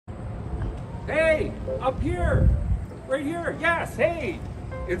Hey, up here, right here, yes, hey,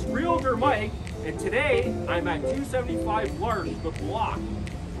 it's Realtor Mike, and today I'm at 275 Larch, the block.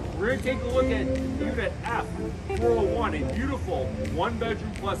 We're gonna take a look at Unit F401, a beautiful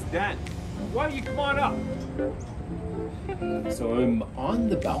 1-bedroom plus den. Why don't you come on up? So I'm on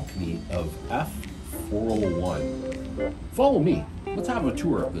the balcony of F401. Follow me. Let's have a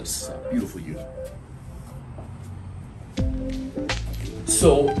tour of this beautiful unit.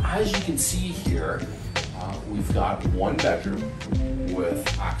 So as you can see here, we've got 1 bedroom with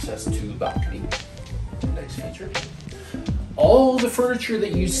access to the balcony. Nice feature. All the furniture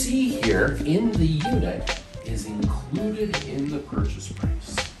that you see here in the unit is included in the purchase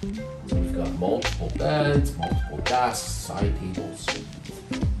price. So we've got multiple beds, multiple desks, side tables.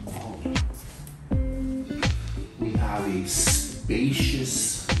 We have a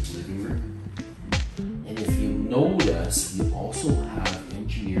spacious living room. And if you notice, we also have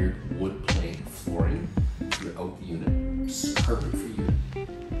engineered wood plank flooring throughout the unit. It's perfect for you.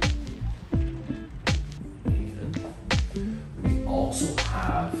 And we also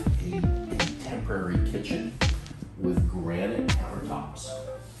have a contemporary kitchen with granite countertops,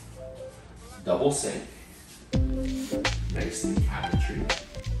 double sink, nice and cabinetry.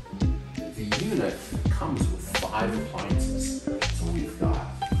 The unit comes with 5 appliances. So we've got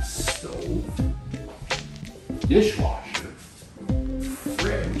stove, dishwasher,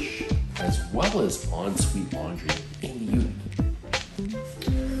 fridge, as well as ensuite laundry in the unit.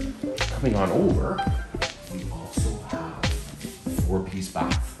 Coming on over, we also have 4-piece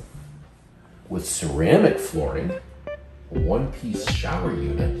bath with ceramic flooring, a 1-piece shower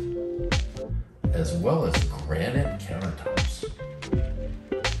unit, as well as granite countertops.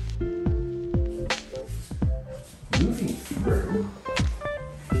 Moving through,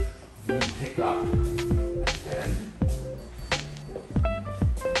 we pick up a bed.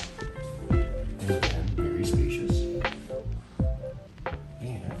 And again, very spacious.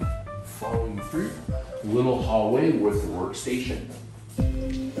 And following through, little hallway with workstation.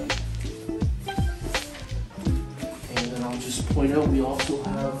 And then I'll just point out we also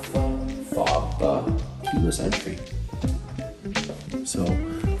have fob keyless entry. So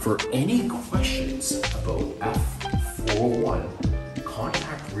for any questions about F401,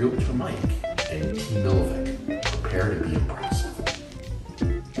 contact Realtor Mike and Milovick. Prepare to be impressed.